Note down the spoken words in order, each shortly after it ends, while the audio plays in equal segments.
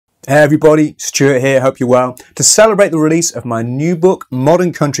Hey everybody, Stuart here, hope you're well. To celebrate the release of my new book,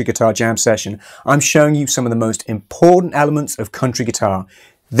 Modern Country Guitar Jam Session, I'm showing you some of the most important elements of country guitar.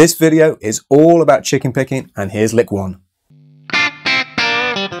 This video is all about chicken picking, and here's lick one.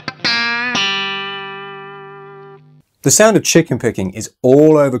 The sound of chicken picking is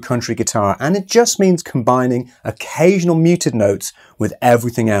all over country guitar, and it just means combining occasional muted notes with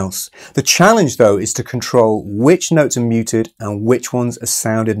everything else. The challenge though is to control which notes are muted and which ones are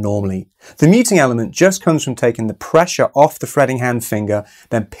sounded normally. The muting element just comes from taking the pressure off the fretting hand finger,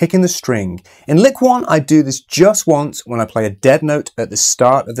 then picking the string. In lick one, I do this just once when I play a dead note at the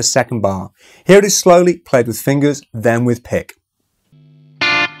start of the second bar. Here it is slowly, played with fingers, then with pick.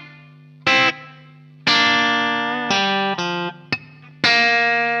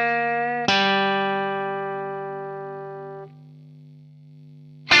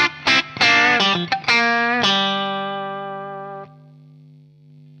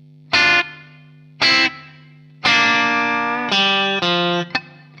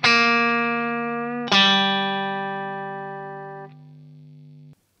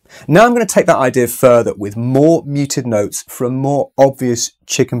 Now I'm going to take that idea further with more muted notes for a more obvious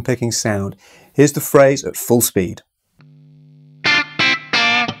chicken picking sound. Here's the phrase at full speed.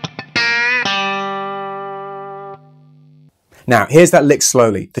 Now here's that lick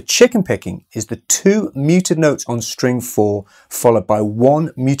slowly. The chicken picking is the two muted notes on string 4 followed by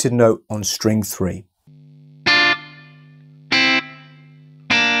one muted note on string 3.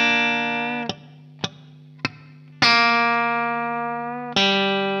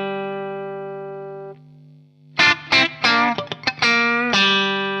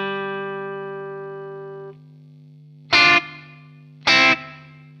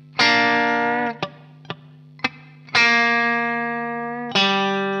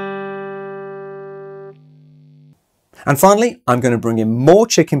 And finally, I'm going to bring in more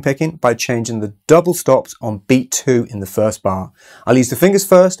chicken picking by changing the double stops on beat 2 in the first bar. I'll use the fingers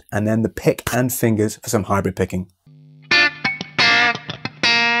first and then the pick and fingers for some hybrid picking.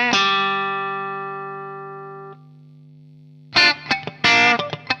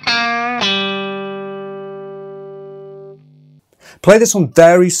 Play this one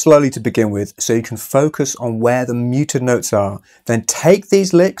very slowly to begin with so you can focus on where the muted notes are. Then take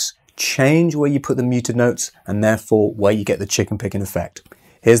these licks, change where you put the muted notes, and therefore where you get the chicken picking effect.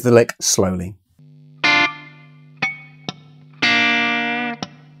 Here's the lick slowly.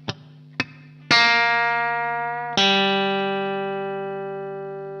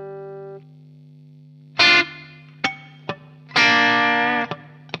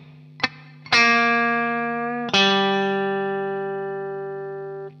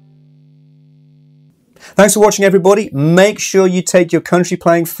 Thanks for watching everybody. Make sure you take your country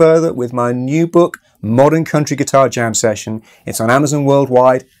playing further with my new book, Modern Country Guitar Jam Session. It's on Amazon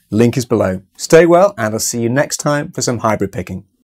worldwide. Link is below. Stay well, and I'll see you next time for some hybrid picking.